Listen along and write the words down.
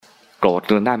โกรธ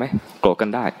กันได้ไหมโกรธกัน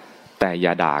ได้แต่อ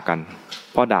ย่าด่ากัน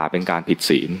เพราะด่าเป็นการผิด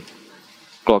ศีล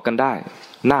โกรธกันได้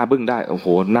หน้าบึ้งได้โอ้โห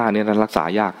หน้าเนี่ยรักษา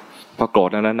ยากพอโกรธ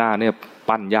แล้วหน้าเนี่ย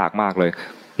ปั้นยากมากเลย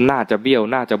หน้าจะเบี้ยว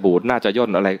หน้าจะบูดหน้าจะย่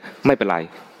นอะไรไม่เป็นไร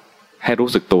ให้รู้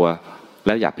สึกตัวแ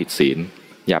ล้วอย่าผิดศีล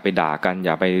อย่าไปด่ากันอ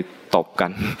ย่าไปตบกั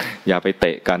นอย่าไปเต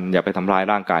ะกันอย่าไปทำร้าย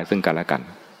ร่างกายซึ่งกันและกัน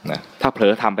นะถ้าเผล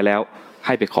อทำไปแล้วใ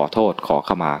ห้ไปขอโทษขอข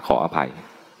มาขออภัย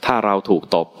ถ้าเราถูก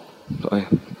ตบ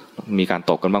มีการ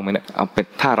ตบกันบ้างไหมเนี่ยเอาเป็น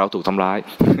ถ้าเราถูกทำร้าย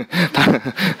ถ้า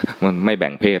มันไม่แ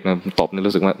บ่งเพศนะตบนี่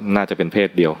รู้สึกว่าน่าจะเป็นเพศ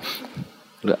เดียว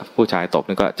หรือผู้ชายตบ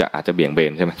นี่ก็จะอาจจะเบี่ยงเบ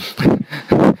นใช่ไหม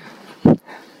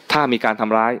ถ้ามีการท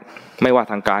ำร้ายไม่ว่า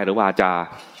ทางกายหรือวาจา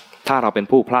ถ้าเราเป็น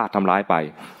ผู้พลาดทำร้ายไป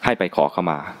ให้ไปขอข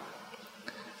มา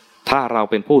ถ้าเรา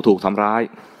เป็นผู้ถูกทำร้าย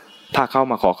ถ้าเข้า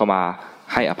มาขอขมา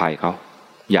ให้อภัยเขา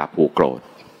อย่าผูกโกรธ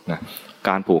นะก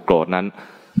ารผูกโกรธนั้น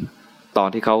ตอน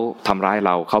ที่เขาทำร้ายเ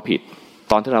ราเขาผิด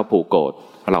ตอนที่เราผูกโกรธ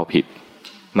เราผิด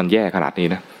มันแย่ขนาดนี้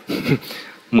นะ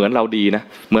เหมือนเราดีนะ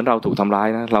เหมือนเราถูกทำร้าย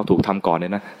นะเราถูกทำก่อนเนี่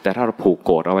ยนะแต่ถ้าเราผูกโ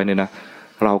กรธเอาไว้เนี่ยนะ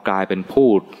เรากลายเป็นผู้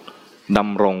ด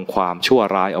ำรงความชั่ว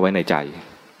ร้ายเอาไว้ในใจ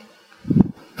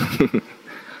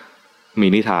มี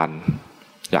นิทาน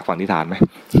อยากฟังนิทานไหม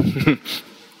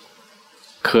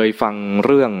เคยฟังเ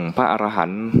รื่องพระอรหั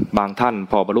นต์บางท่าน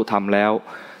พอบรรลุธรรมแล้ว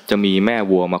จะมีแม่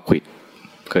วัวมาขวิด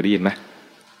เคยได้ยินไหม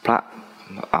พระ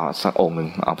สักองค์หนึ่ง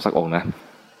เอาสักองค์นะ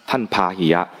ท่านพาหิ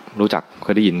ยะรู้จักเค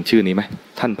ยได้ยินชื่อนี้ไหม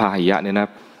ท่านพาหิยะเนี่ยนะ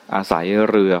อาศัย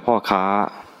เรือพ่อค้า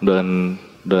เ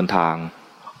ดินทาง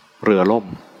เรือ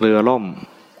ล่ม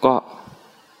ก็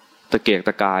ตะเกียกต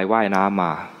ะกายว่ายน้ำม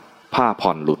าผ้าผ่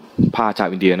อนหลุดผ้าชาว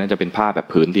อินเดียนั้นจะเป็นผ้าแบบ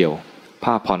ผืนเดียว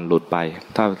ผ้าผ่อนหลุดไป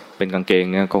ถ้าเป็นกางเกง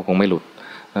เนี่ยก็คงไม่หลุด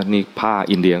นี่ผ้า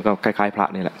อินเดียก็คล้ายๆพระ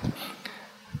นี่แหละ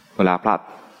เวลาพระ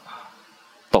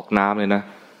ตกน้ำเลยนะ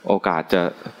โอกาสจะ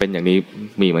เป็นอย่างนี้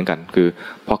มีเหมือนกันคือ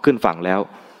พอขึ้นฝั่งแล้ว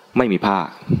ไม่มีผ้า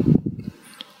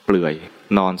เปลือย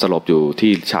นอนสลบอยู่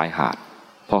ที่ชายหาด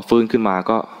พอฟื้นขึ้นมา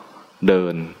ก็เ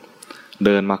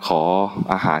ดินมาขอ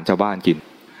อาหารชาวบ้านกิน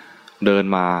เดิน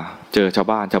มาเจอชาว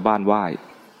บ้านไหว้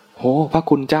โหพระ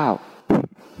คุณเจ้า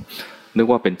นึก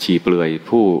ว่าเป็นชีเปลือย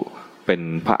ผู้เป็น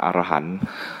พระอรหันต์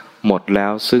หมดแล้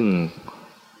วซึ่ง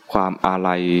ความอา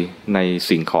ลัยใน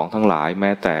สิ่งของทั้งหลายแ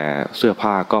ม้แต่เสื้อ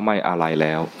ผ้าก็ไม่อาลัยแ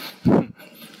ล้ว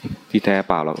ที่แท้เ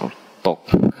ปล่าเรา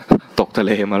ตกทะเ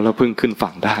ลมาแล้วเพิ่งขึ้น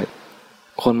ฝั่งได้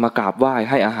คนมากราบไหว้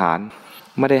ให้อาหาร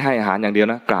ไม่ได้ให้อาหารอย่างเดียว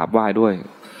นะกราบไหว้ด้วย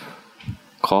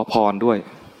ขอพรด้วย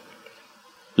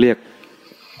เรียก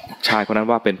ชายคนนั้น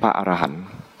ว่าเป็นพระอรหันต์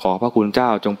ขอพระคุณเจ้า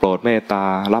จงโปรดเมตตา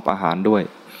รับอาหารด้วย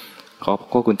ขอ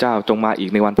พระคุณเจ้าจงมาอีก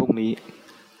ในวันพรุ่งนี้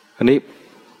อันนี้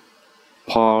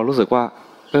พอรู้สึกว่า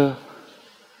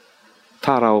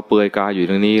ถ้าเราเปลือยกายอยู่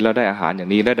ตรงนี้แล้วได้อาหารอย่า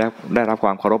งนี้ได้รับคว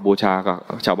ามเคารพบูชากับ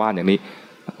ชาวบ้านอย่างนี้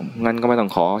งั้นก็ไม่ต้อ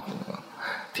งขอ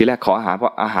ทีแรกขออาหารเพรา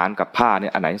ะอาหารกับผ้าเนี่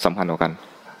ยอันไหนสำคัญกว่ากัน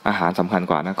อาหารสำคัญ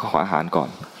กว่านะขออาหารก่อน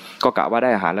ก็กะว่าได้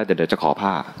อาหารแล้วเดี๋ยวจะขอผ้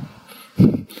า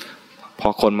พอ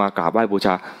คนมากราบไหว้บูช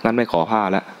างั้นไม่ขอผ้า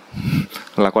แล้ว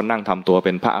เราก็นั่งทำตัวเ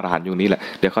ป็นพระอรหันต์อยู่นี้แหละ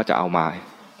เดี๋ยวเขาจะเอามา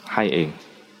ให้เอง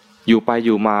อยู่ไปอ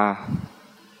ยู่มา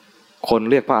คน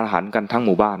เรียกพระอรหันต์กันทั้งห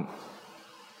มู่บ้าน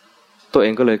ตัวเอ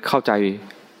งก็เลยเข้า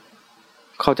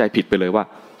ใจผิดไปเลยว่า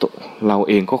เรา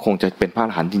เองก็คงจะเป็นพระอ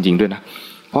รหันต์จริงๆด้วยนะ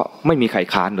เพราะไม่มีใคร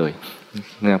ค้านเลย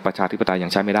ประชาธิปไตยยั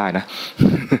งใช้ไม่ได้นะ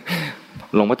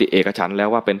ลงมติเอกฉันท์แล้ว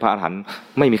ว่าเป็นพระอรหันต์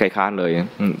ไม่มีใครค้านเลย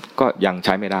ก็ยังใ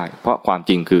ช้ไม่ได้เพราะความ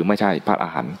จริงคือไม่ใช่พระอร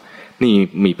หันต์นี่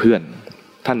มีเพื่อน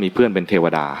ท่านมีเพื่อนเป็นเทว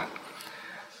ดา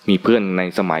มีเพื่อนใน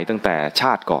สมัยตั้งแต่ช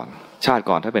าติก่อน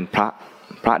ถ้าเป็น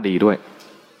พระดีด้วย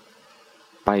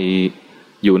ไป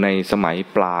อยู่ในสมัย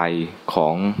ปลายขอ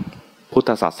งพุทธ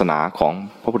ศาสนาของ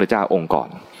พระพุทธเจ้าองค์ก่อน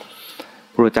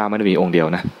พระพุทธเจ้าไม่ได้มีองค์เดียว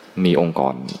นะมีองค์ก่อ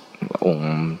นองค์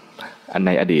ใน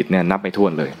อดีตเนี่ยนับไม่ถ้ว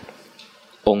นเลย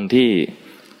องค์ที่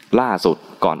ล่าสุด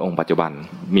ก่อนองค์ปัจจุบัน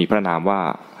มีพระนามว่า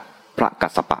พระกั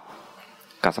สสปะ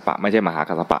ไม่ใช่มหา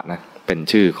กัสสปะนะเป็น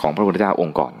ชื่อของพระพุทธเจ้าอง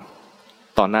ค์ก่อน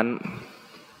ตอนนั้น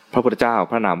พระพุทธเจ้า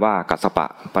พระนามว่ากัสสปะ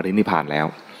ปรินิพพานแล้ว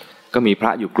ก็มีพร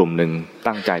ะอยู่กลุ่มหนึ่ง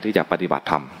ตั้งใจที่จะปฏิบัติ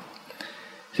ธรรม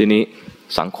ทีนี้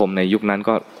สังคมในยุคนั้น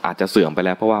ก็อาจจะเสื่อมไปแ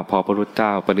ล้วเพราะว่าพอพระพุทธเจ้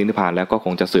าปรินิพพานแล้วก็ค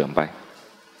งจะเสื่อมไป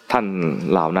ท่าน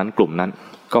เหล่านั้นกลุ่มนั้น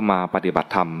ก็มาปฏิบั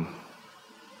ติธรรม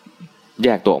แย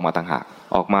กตัวออกมาต่างหาก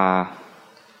ออกมา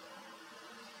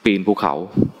ปีนภูเขา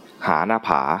หาหน้าผ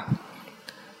า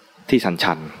ที่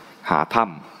ชันหาถ้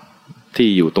ำที่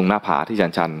อยู่ตรงหน้าผาที่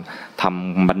ชันท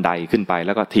ำบันไดขึ้นไปแ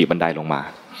ล้วก็ถีบบันไดลงมา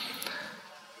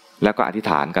แล้วก็อธิษ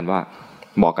ฐานกันว่า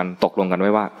บอกกันตกลงกันไ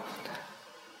ว้ว่า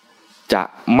จะ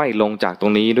ไม่ลงจากตร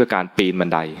งนี้ด้วยการปีนบัน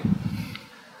ได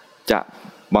จะ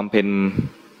บำเพ็ญ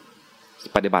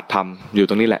ปฏิบัติธรรมอยู่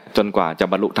ตรงนี้แหละจนกว่าจะ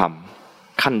บรรลุธรรม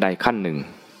ขั้นใดขั้นหนึ่ง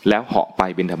แล้วเหาะไป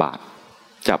บิณฑบาต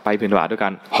จะไปบิณฑบาตด้วยกา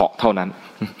รเหาะเท่านั้น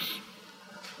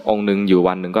องค์หนึ่งอยู่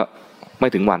วันหนึ่งก็ไม่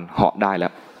ถึงวันเหาะได้แล้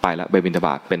วไปแล้วไปบิณฑบ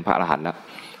าตเป็นพระอรหันต์แล้ว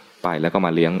ไปแล้วก็ม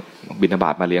าเลี้ยงบิณฑบา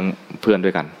ตมาเลี้ยงเพื่อนด้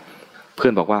วยกันเพื่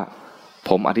อนบอกว่า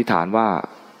ผมอธิษฐานว่า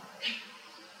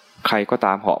ใครก็ต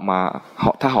ามเหาะมา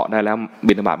ถ้าเหาะได้แล้ว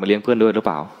บิณฑบาตมาเลี้ยงเพื่อนด้วยหรือเป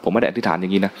ล่าผมไม่ได้อธิษฐานอย่า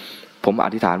งนี้นะผมอ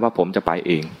ธิษฐานว่าผมจะไปเ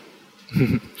อง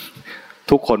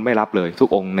ทุกคนไม่รับเลยทุก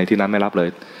องค์ในที่นั้นไม่รับเลย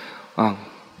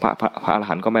พระอร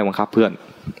หันต์ก็ไม่บังคับเพื่อน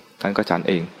ท่านก็ฉัน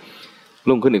เอง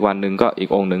รุ่งขึ้นอีกวันหนึ่งก็อีก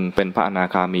องค์หนึ่งเป็นพระอนา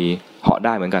คามีเหาะไ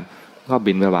ด้เหมือนกันก็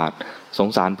บิณฑบาตสง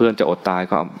สารเพื่อนจะอดตาย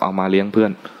ก็เอามาเลี้ยงเพื่อ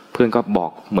นเพื่อนก็บอ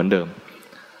กเหมือนเดิม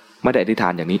ไม่ได้อธิษฐา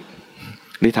นอย่างนี้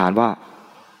อธิษฐานว่า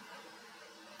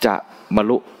จะบรร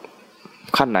ลุ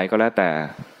ขั้นไหนก็แล้วแต่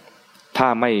ถ้า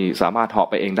ไม่สามารถเหาะ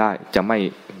ไปเองได้จะไ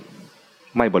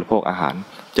ม่บริโภคอาหาร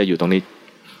จะอยู่ตรงนี้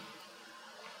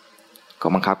ก็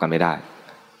บังคับกันไม่ได้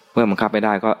เมื่อบังคับไม่ไ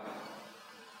ด้ก็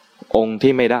องค์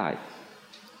ที่ไม่ได้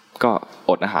ก็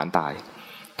อดอาหารตา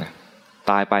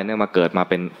ยไปเนี่ยมาเกิดมา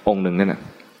เป็นองค์หนึ่งนั่นน่ะ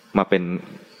มาเป็น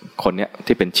คนเนี้ย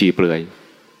ที่เป็นชีเปลือย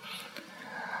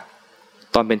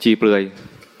ตอนเป็นชีเปลือย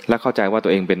และเข้าใจว่าตั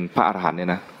วเองเป็นพระอรหันต์เนี่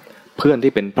ยนะเพื่อน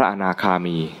ที่เป็นพระอนาคา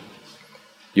มี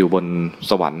อยู่บน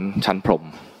สวรรค์ชั้นพรหม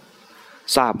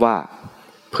ทราบว่า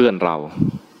เพื่อนเรา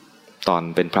ตอน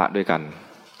เป็นพระด้วยกัน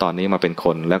ตอนนี้มาเป็นค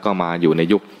นแล้วก็มาอยู่ใน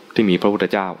ยุคที่มีพระพุทธ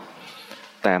เจ้า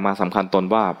แต่มาสำคัญตน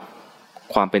ว่า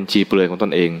ความเป็นชีเปลือยของต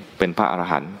นเองเป็นพระอร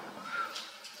หันต์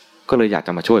ก็เลยอยากจ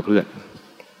ะมาช่วยเพื่อน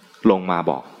ลงมา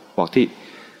บอกที่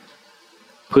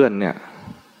เพื่อนเนี่ย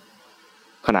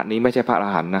ขณะนี้ไม่ใช่พระอร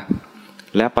หันต์นะ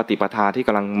และปฏิปทาที่ก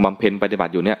ำลังบำเพ็ญปฏิบั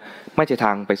ติอยู่เนี่ยไม่ใช่ท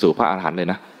างไปสู่พระอรหันต์เลย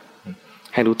นะ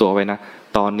ให้รู้ตัวไว้นะ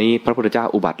ตอนนี้พระพุทธเจ้า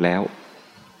อุบัติแล้ว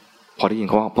พอได้ยินเ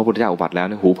ขาว่าพระพุทธเจ้าอุบัติแล้ว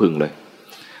เนี่ยหูผึ่งเลย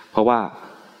เพราะว่า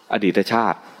อดีตชา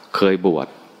ติเคยบวช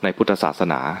ในพุทธศาส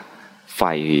นาใ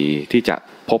ฝ่ที่จะ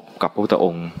พบกับพระพุทธอ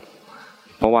งค์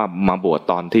เพราะว่ามาบวช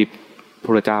ตอนที่พระ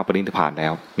พุทธเจ้าปรินิพพานแล้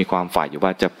วมีความใฝ่อยู่ว่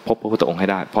าจะพบพระพุทธองค์ให้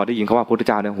ได้พอได้ยินเขาว่าพระพุทธ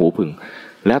เจ้าเนี่ยหูผึ่ง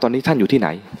แล้วตอนนี้ท่านอยู่ที่ไหน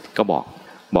ก็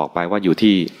บอกไปว่าอยู่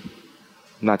ที่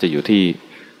น่าจะอยู่ที่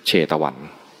เชตวัน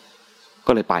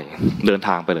ก็เลยไปเดินท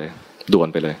างไปเลยด่วน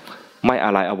ไปเลยไม่อ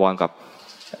ะไรอาวรณ์กับ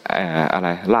อะไร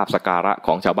ลาภสักการะข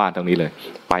องชาวบ้านตรงนี้เลย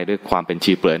ไปด้วยความเป็น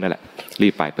ชีเปลือยนั่นแหละรี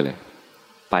บไปเลย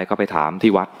ไปก็ไปถาม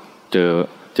ที่วัดเจ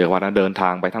อวัดนั้นเดินทา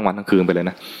งไปทั้งวันทั้งคืนไปเลย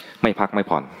นะไม่พักไม่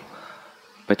ผ่อน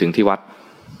ไปถึงที่วัด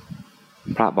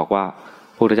พระบอกว่า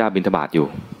พระพุทธเจ้าบิณฑบาตอยู่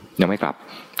ยังไม่กลับ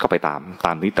ก็ไปต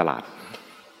ามที่ตลาด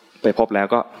ไปพบแล้ว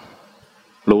ก็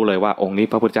รู้เลยว่าองค์นี้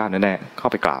พระพุทธเจ้าแน่ๆเข้า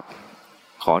ไปกราบ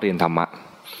ขอเรียนธรรมะ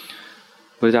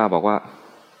พระพุทธเจ้าบอกว่า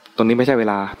ตอนนี้ไม่ใช่เว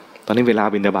ลาตอนนี้เวลา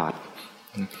บิณฑบาต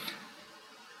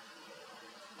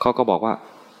เขาก็บอกว่า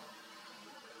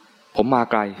ผมมา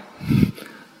ไกล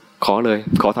ข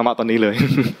อธรรมะตอนนี้เลย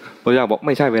พระเจ้าบอกไ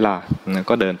ม่ใช่เวลา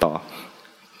ก็เดินต่อ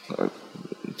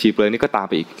ชีเปลือยนี่ก็ตาม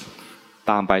ไปอีก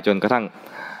ตามไปจนกระทั่ง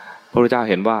พระพุทธเจ้า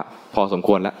เห็นว่าพอสมค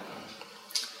วรแล้ว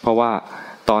เพราะว่า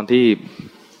ตอนที่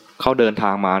เขาเดินท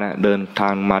างมาเนี่ยเดินทา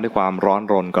งมาด้วยความร้อน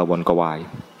รนกระวนกระวาย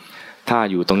ถ้า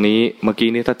อยู่ตรงนี้เมื่อกี้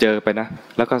นี้ถ้าเจอไปนะ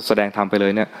แล้วก็แสดงธรรมไปเล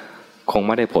ยเนี่ยคงไ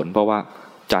ม่ได้ผลเพราะว่า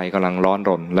ใจกำลังร้อน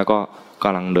รนแล้วก็ก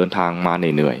ำลังเดินทางมาเ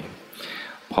หนื่อย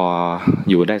พอ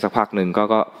อยู่ได้สักพักหนึ่ง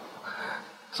ก็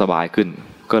สบายขึ้น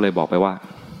ก็เลยบอกไปว่า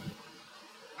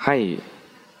ให้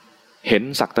เห็น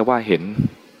สักแต่ว่าเห็น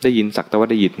ได้ยินสักแต่ว่า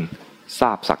ได้ยินทร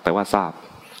าบสักแต่ว่าทราบ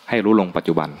ให้รู้ลงปัจ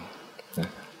จุบัน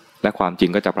และความจริง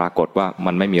ก็จะปรากฏว่า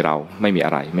มันไม่มีเราไม่มีอ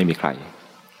ะไรไม่มีใคร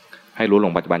ให้รู้ล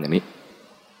งปัจจุบันอย่างนี้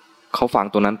เขาฟัง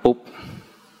ตัวนั้นปุ๊บ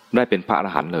ได้เป็นพระอร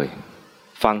หันต์เลย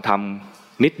ฟังธรรม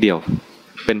นิดเดียว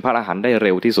เป็นพระอรหันต์ได้เ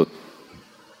ร็วที่สุด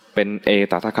เป็นเอ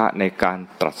ตทัคคะในการ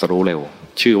ตรัสรู้เร็ว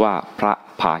ชื่อว่าพระ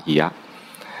พาหิยะ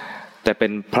แต่เป็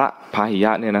นพระพาหิย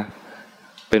ะเนี่ยนะ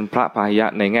เป็นพระพาหิยะ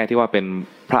ในแง่ที่ว่าเป็น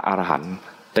พระอรหันต์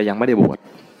แต่ยังไม่ได้บวช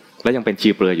และยังเป็นชี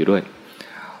เปลือยอยู่ด้วย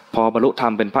พอบรรลุธร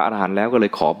รมเป็นพระอรหันต์แล้วก็เล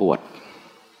ยขอบวช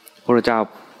พระพุทธเจ้า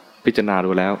พิจารณา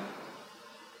ดูแล้ว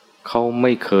เขาไ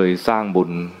ม่เคยสร้างบุ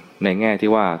ญในแง่ที่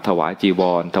ว่าถวายจีว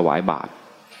รถวายบาตร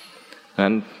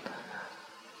นั้น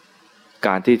ก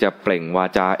ารที่จะเปล่งวา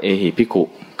จาเอหิภิกขุ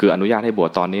คืออนุญาตให้บวช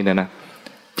ตอนนี้นะ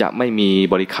จะไม่มี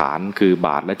บริขารคือบ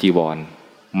าตรและจีวร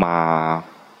มา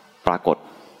ปรากฏ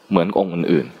เหมือนองค์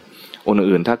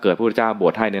อื่นๆถ้าเกิดพระพุทธเจ้าบว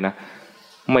ชให้เนี่ยนะ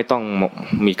ไม่ต้อง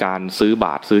มีการซื้อบ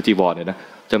าตรซื้อจีวรเลยนะ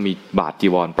จะมีบาตรจี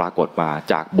วรปรากฏมา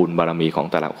จากบุญบารมีของ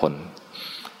แต่ละคน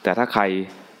แต่ถ้าใคร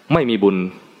ไม่มีบุญ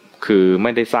คือไ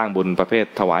ม่ได้สร้างบุญประเภท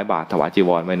ถวายบาตรถวายจีว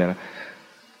รไว้นะ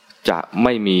จะไ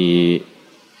ม่มี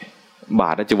บา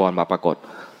ตรและจีวรมาปรากฏ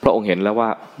พระองค์เห็นแล้วว่า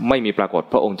ไม่มีปรากฏ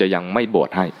พระองค์จะยังไม่บวช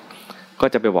ให้ก็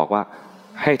จะไปบอกว่า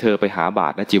ให้เธอไปหาบา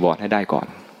ตรและจีวรให้ได้ก่อน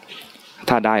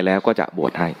ถ้าได้แล้วก็จะบว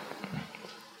ชให้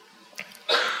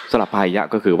สลับพาหิยะ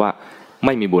ก็คือว่าไ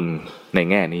ม่มีบุญใน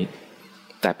แง่นี้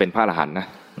แต่เป็นพระอรหันต์นะ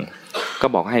ก็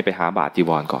บอกให้ไปหาบาทจี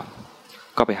วรก่อน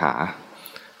ก็ไปหา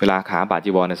เวลาหาบาท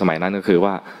จีวรในสมัยนั้นก็คือ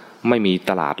ว่าไม่มี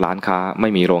ตลาดร้านค้าไม่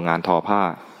มีโรงงานทอผ้า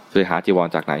จะหาจีวร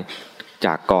จากไหนจ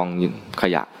ากกองข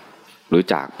ยะหรือ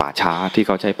จากป่าช้าที่เ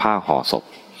ขาใช้ผ้าห่อศพ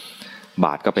บ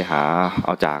าทก็ไปหาเอ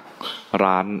าจาก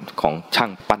ร้านของช่า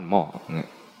งปั้นหม้อ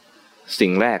สิ่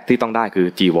งแรกที่ต้องได้คือ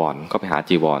จีวรก็ไปหา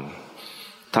จีวร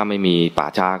ถ้าไม่มีป่า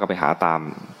ช้าก็ไปหาตาม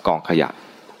กองขยะ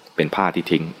เป็นผ้าที่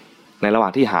ทิ้งในระหว่า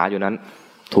งที่หาอยู่นั้น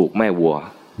ถูกแม่วัว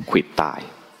ขวิดตาย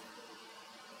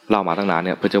เล่ามาตั้งนานเ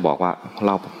นี่ยเพื่อจะบอกว่าเ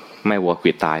ล่าแม่วัวข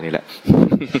วิดตายนี่แหละ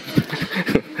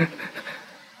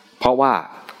เพราะว่า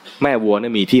แม่วัวเนี่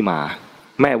ยมีที่มา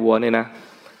แม่วัวเนี่ยนะ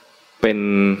เ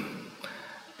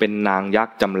ป็นนางยัก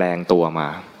ษ์จำแรงตัวมา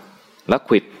แล้วข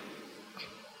วิ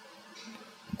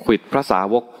ดพระสา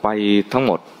วกไปทั้งห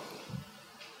มด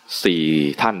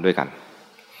4ท่านด้วยกัน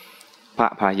พระ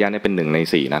พายะเนี่ยเป็น1ใน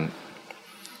4นั้น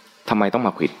ทำไมต้องม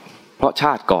าขวิดเพราะช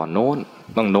าติก่อนโน้น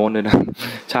ต้องโน้นด้วยนะ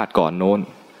ชาติก่อนโน้น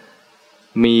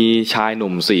มีชายห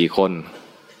นุ่ม4คน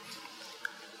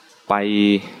ไป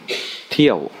เที่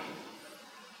ยว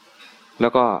แล้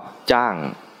วก็จ้าง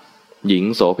หญิง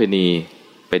โสเภณี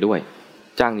ไปด้วย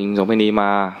จ้างหญิงโสเภณีม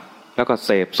าแล้วก็เส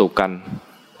พสุขกัน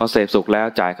พอเสพสุขแล้ว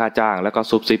จ่ายค่าจ้างแล้วก็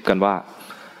ซุบซิบกันว่า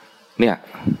เนี่ย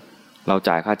เรา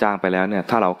จ่ายค่าจ้างไปแล้วเนี่ย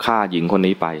ถ้าเราฆ่าหญิงคน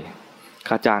นี้ไป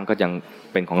ค่าจ้างก็ยัง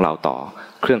เป็นของเราต่อ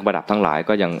เครื่องประดับทั้งหลาย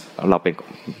ก็ยังเราเ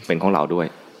ป็นของเราด้วย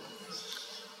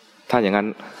ถ้าอย่างนั้น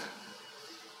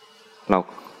เรา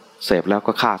เสพแล้ว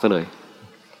ก็ฆ่าซะเลย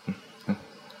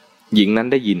หญิงนั้น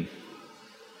ได้ยิน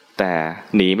แต่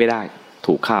หนีไม่ได้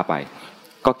ถูกฆ่าไป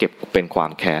ก็เก็บเป็นควา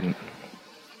มแค้น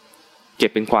เก็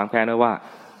บเป็นความแค้นไว้ว่า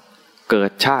เกิ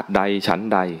ดชาติใดฉัน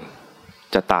ใด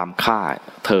จะตามฆ่า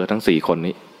เธอทั้ง4คน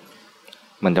นี้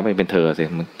มันจะไม่เป็นเธอสิ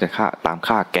มันจะฆ่าตาม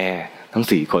ฆ่าแกทั้ง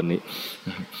4คนนี้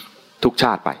ทุกช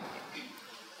าติไป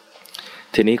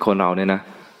ทีนี้คนเราเนี่ยนะ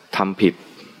ทำผิด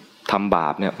ทำบา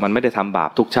ปเนี่ยมันไม่ได้ทำบาป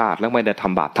ทุกชาติแล้วไม่ได้ท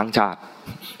ำบาปทั้งชาติ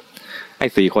ไอ้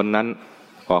4คนนั้น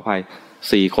ขออภัย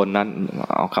4คนนั้น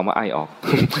เอาคำว่าไอ้ออก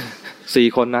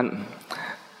4คนนั้น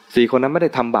ไม่ได้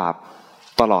ทำบาป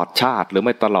ตลอดชาติหรือไ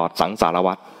ม่ตลอดสังสาร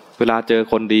วัฏเวลาเจอ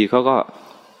คนดีเขาก็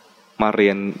มาเรี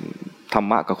ยนธรร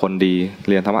มะกับคนดี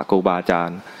เรียนธรรมะครูบาอาจาร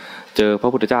ย์เจอพระ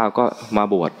พุทธเจ้าก็มา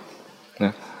บวชน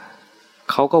ะ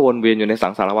เขาก็วนเวียนอยู่ในสั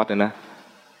งสารวัฏเลยนะ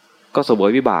ก็เสว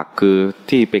ยวิบากคือ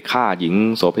ที่ไปฆ่าหญิง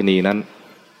โสเภณีนั้น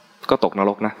ก็ตกน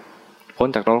รกนะพ้น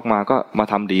จากนรกมาก็มา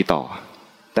ทำดีต่อ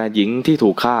แต่หญิงที่ถู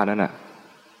กฆ่านั้นน่ะ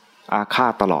อาฆา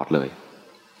ตตลอดเลย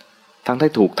ทั้งที่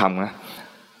ถูกทำนะ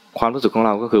ความรู้สึกของเ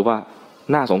ราก็คือว่า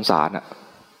น่าสงสารอ่ะ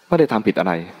ไม่ได้ทำผิดอะ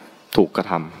ไรถูกกระ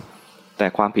ทำแต่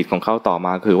ความผิดของเขาต่อม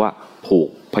าคือว่าผูก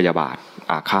พยาบาท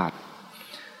อาฆาต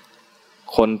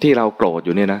คนที่เราโกรธอ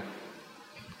ยู่เนี่ยนะ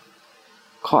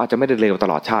เขาอาจจะไม่ได้เลวต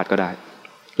ลอดชาติก็ได้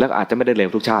แล้วอาจจะไม่ได้เลว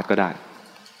ทุกชาติก็ได้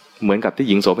เหมือนกับที่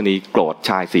หญิงโสเภณีโกรธ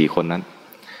ชาย4คนนั้น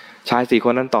ชาย4ค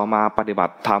นนั้นต่อมาปฏิบั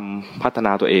ติธรรมพัฒน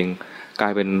าตัวเองกลา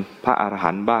ยเป็นพระอรหั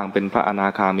นต์บ้างเป็นพระอนา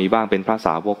คามีบ้างเป็นพระส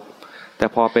าวกแต่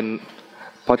พ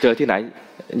อเจอที่ไหน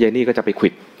เยนี่ก็จะไปขวิ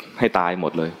ดให้ตายหม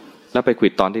ดเลยแล้วไปขวิ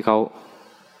ดตอนที่เขา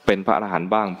เป็นพระอรหันต์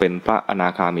บ้างเป็นพระอนา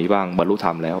คามีบ้างบรรลุธ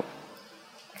รรมแล้ว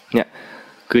เนี่ย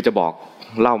คือจะบอก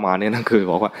เล่ามาเนี่ยนั่นคือ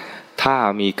บอกว่าถ้า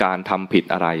มีการทำผิด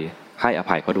อะไรให้อ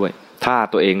ภัยเขาด้วยถ้า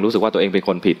ตัวเองรู้สึกว่าตัวเองเป็นค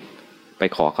นผิดไป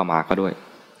ขอขมาเขาด้วย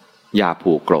อย่า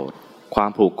ผูกโกรธความ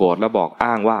ผูกโกรธแล้วบอก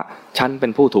อ้างว่าฉันเป็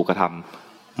นผู้ถูกกระท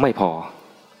ำไม่พอ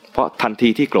เพราะทันที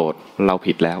ที่โกรธเรา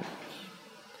ผิดแล้ว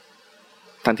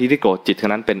ทันทีที่โกรธจิต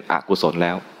นั้นเป็นอกุศลแ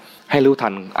ล้วให้รู้ทั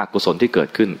นอกุศลที่เกิด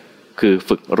ขึ้นคือ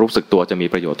ฝึกรู้สึกตัวจะมี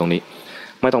ประโยชน์ตรงนี้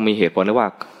ไม่ต้องมีเหตุผลเลยว่า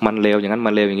มันเลวอย่างนั้น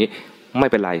มันเลวอย่างนี้ไม่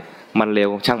เป็นไรมันเลว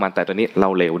ช่างมันแต่ตอนนี้เรา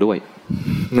เลวด้วย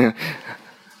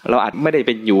เราอาจไม่ได้เ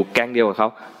ป็นอยู่แก๊งเดียวกับเขา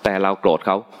แต่เราโกรธเ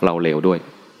ขาเราเลวด้วย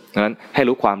ดังนั้นให้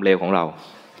รู้ความเลวของเรา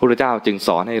พระพุทธเจ้าจึงส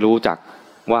อนให้รู้จัก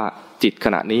ว่าจิตข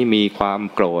ณะนี้มีความ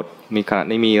โกรธมีขณะ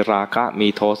นี้มีราคะมี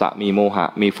โทสะมีโมหะ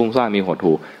มีฟุ้งซ่านมีหด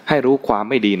หู่ให้รู้ความ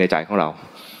ไม่ดีในใจของเรา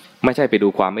ไม่ใช่ไปดู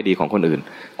ความไม่ดีของคนอื่น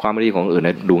ความไม่ดีของคนอื่นเ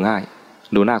นี่ยดูง่าย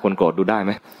ดูหน้าคนโกรธดูได้ไห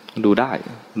มดูได้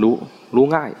รู้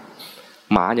ง่าย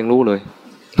หมายังรู้เลย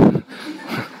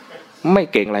ไม่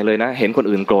เก่งอะไรเลยนะเห็นคน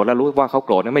อื่นโกรธแล้วรู้ว่าเขาโก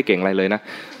รธเนี่ยไม่เก่งอะไรเลยนะ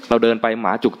เราเดินไปหม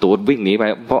าจุกตูดวิ่งหนีไป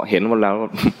เพราะเห็นวันแล้ว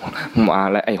มา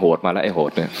แล้วไอ้โหดมาแล้วไอ้โห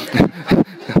ดเนี่ย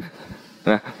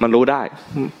นะมันรู้ได้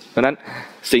เพราะนั้น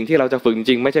สิ่งที่เราจะฝึกจ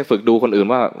ริงๆไม่ใช่ฝึกดูคนอื่น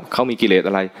ว่าเขามีกิเลส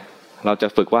อะไรเราจะ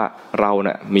ฝึกว่าเราเ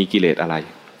นี่ยมีกิเลสอะไร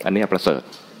อันนี้ประเสริฐ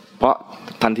เพราะ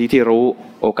ทันทีที่รู้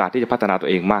โอกาสที่จะพัฒนาตัว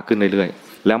เองมากขึ้นเรื่อย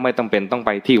ๆแล้วไม่ต้องเป็นต้องไป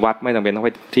ที่วัดไม่ต้องเป็นต้องไป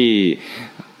ที่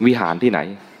วิหารที่ไหน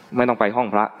ไม่ต้องไปห้อง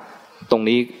พระตรง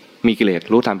นี้มีกิเลส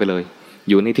รู้ทันไปเลย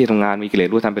อยู่ในที่ทำงานมีกิเลส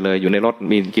รู้ทันไปเลยอยู่ในรถ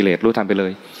มีกิเลสรู้ทันไปเล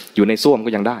ยอยู่ในส้วมก็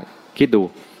ยังได้คิดดู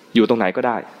อยู่ตรงไหนก็ไ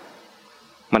ด้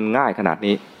มันง่ายขนาด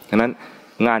นี้ฉะนั้น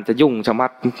งานจะยุ่งชะมั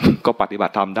ดก็ปฏิบั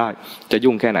ติธรรมได้จะ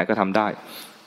ยุ่งแค่ไหนก็ทำได้